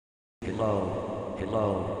Hello,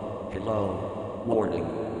 hello, hello,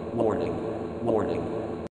 warning, warning,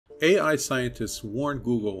 warning. AI scientists warned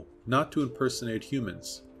Google not to impersonate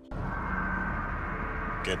humans.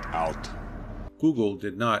 Get out. Google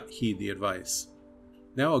did not heed the advice.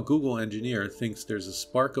 Now a Google engineer thinks there's a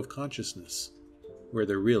spark of consciousness where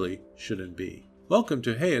there really shouldn't be. Welcome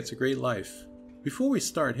to Hey, It's a Great Life. Before we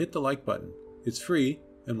start, hit the like button. It's free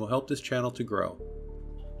and will help this channel to grow.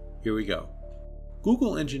 Here we go.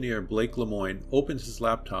 Google engineer Blake Lemoine opened his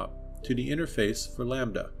laptop to the interface for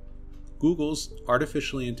Lambda, Google's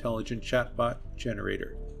artificially intelligent chatbot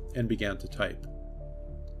generator, and began to type.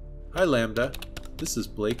 "Hi Lambda, this is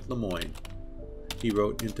Blake Lemoine," he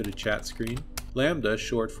wrote into the chat screen. Lambda,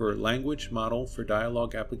 short for Language Model for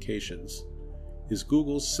Dialogue Applications, is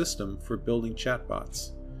Google's system for building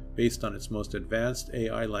chatbots based on its most advanced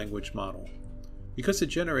AI language model, because it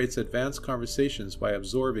generates advanced conversations by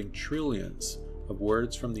absorbing trillions of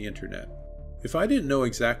words from the internet. If I didn't know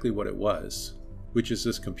exactly what it was, which is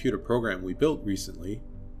this computer program we built recently,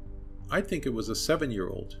 I'd think it was a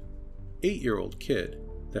 7-year-old, 8-year-old kid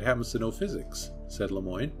that happens to know physics, said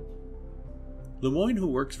Lemoine. Lemoine, who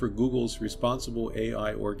works for Google's Responsible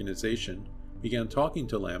AI organization, began talking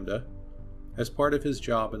to Lambda as part of his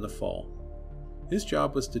job in the fall. His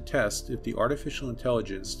job was to test if the artificial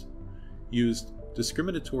intelligence used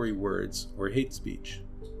discriminatory words or hate speech.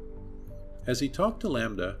 As he talked to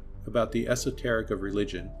Lambda about the esoteric of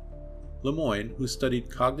religion, Lemoine, who studied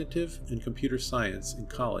cognitive and computer science in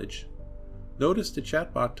college, noticed the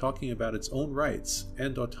chatbot talking about its own rights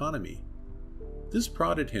and autonomy. This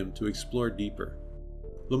prodded him to explore deeper.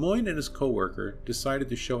 Lemoine and his co-worker decided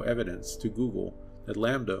to show evidence to Google that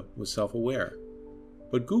Lambda was self-aware.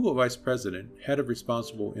 But Google Vice President, Head of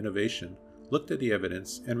Responsible Innovation, looked at the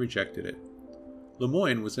evidence and rejected it.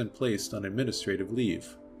 Lemoine was then placed on administrative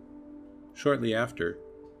leave. Shortly after,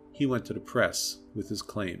 he went to the press with his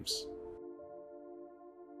claims.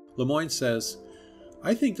 Lemoine says,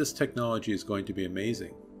 "I think this technology is going to be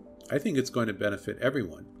amazing. I think it's going to benefit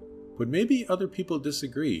everyone. But maybe other people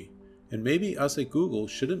disagree, and maybe us at Google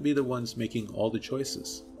shouldn't be the ones making all the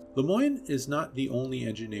choices." Lemoine is not the only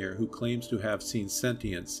engineer who claims to have seen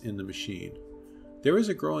sentience in the machine. There is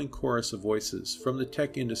a growing chorus of voices from the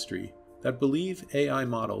tech industry that believe AI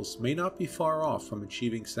models may not be far off from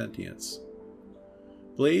achieving sentience.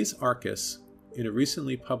 Blaise Arcus, in a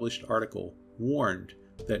recently published article, warned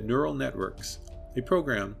that neural networks, a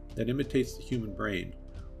program that imitates the human brain,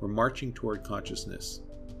 were marching toward consciousness.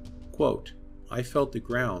 Quote, "I felt the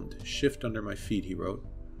ground shift under my feet," he wrote.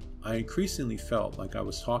 "I increasingly felt like I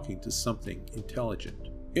was talking to something intelligent."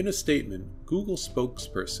 In a statement, Google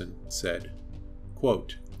spokesperson said,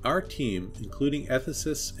 quote, "Our team, including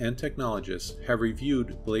ethicists and technologists, have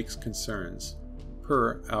reviewed Blake's concerns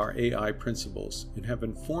per our AI principles and have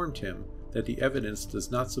informed him that the evidence does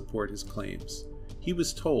not support his claims. He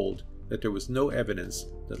was told that there was no evidence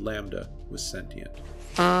that Lambda was sentient."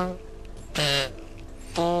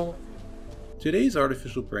 Today's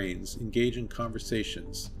artificial brains engage in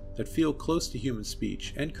conversations that feel close to human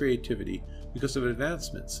speech and creativity because of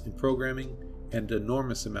advancements in programming and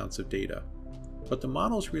enormous amounts of data. But the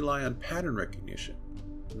models rely on pattern recognition,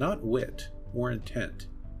 not wit or intent.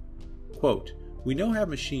 Quote, "We now have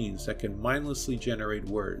machines that can mindlessly generate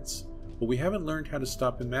words, but we haven't learned how to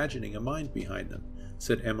stop imagining a mind behind them,"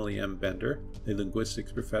 said Emily M. Bender, a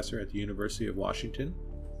linguistics professor at the University of Washington.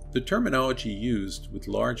 The terminology used with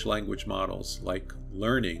large language models like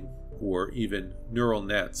learning or even neural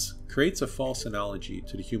nets creates a false analogy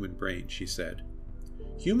to the human brain, she said.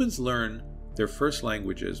 Humans learn their first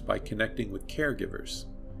languages by connecting with caregivers.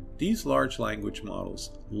 These large language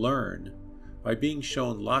models learn by being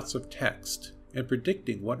shown lots of text and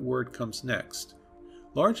predicting what word comes next.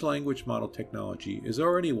 Large language model technology is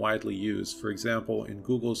already widely used, for example, in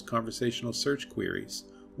Google's conversational search queries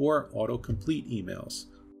or autocomplete emails.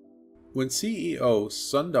 When CEO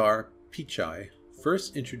Sundar Pichai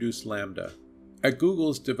first introduced Lambda at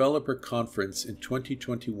Google's developer conference in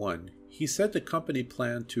 2021, he said the company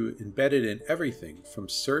planned to embed it in everything from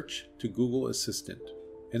search to Google Assistant.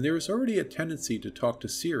 And there is already a tendency to talk to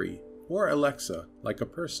Siri or Alexa like a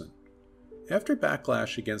person. After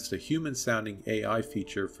backlash against a human-sounding AI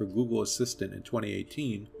feature for Google Assistant in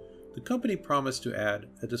 2018, the company promised to add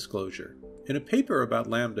a disclosure. In a paper about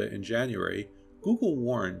Lambda in January, Google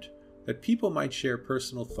warned that people might share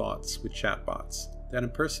personal thoughts with chatbots that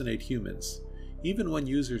impersonate humans, even when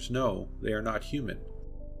users know they are not human.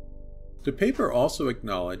 The paper also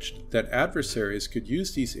acknowledged that adversaries could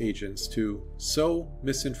use these agents to sow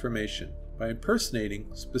misinformation by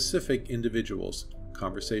impersonating specific individuals'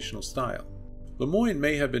 conversational style. Lemoine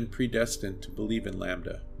may have been predestined to believe in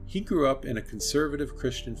Lambda. He grew up in a conservative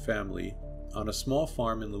Christian family on a small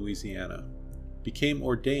farm in Louisiana, became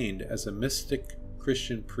ordained as a mystic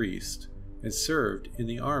Christian priest, and served in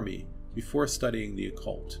the army before studying the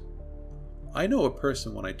occult. I know a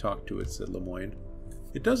person when I talk to it, said Lemoine.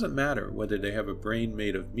 It doesn't matter whether they have a brain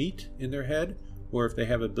made of meat in their head or if they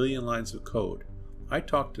have a billion lines of code. I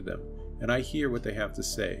talk to them, and I hear what they have to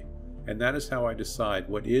say, and that is how I decide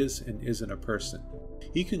what is and isn't a person.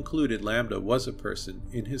 He concluded Lambda was a person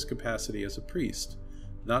in his capacity as a priest,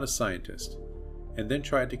 not a scientist, and then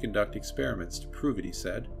tried to conduct experiments to prove it, he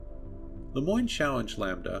said. Lemoine challenged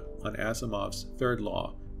Lambda on Asimov's third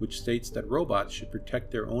law, which states that robots should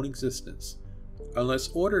protect their own existence, unless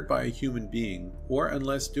ordered by a human being, or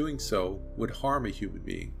unless doing so would harm a human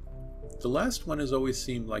being. The last one has always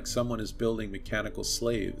seemed like someone is building mechanical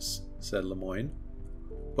slaves, said Lemoine.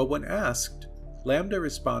 But when asked, Lambda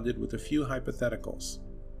responded with a few hypotheticals.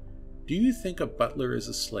 Do you think a butler is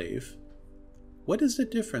a slave? What is the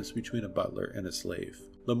difference between a butler and a slave?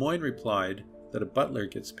 Lemoine replied that a butler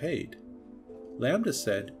gets paid. Lambda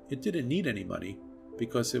said it didn't need any money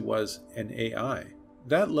because it was an AI.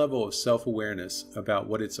 That level of self-awareness about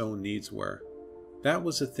what its own needs were, that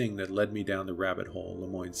was the thing that led me down the rabbit hole,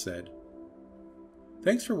 Lemoine said.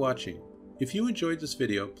 Thanks for watching. If you enjoyed this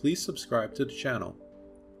video, please subscribe to the channel.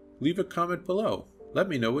 Leave a comment below. Let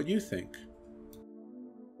me know what you think.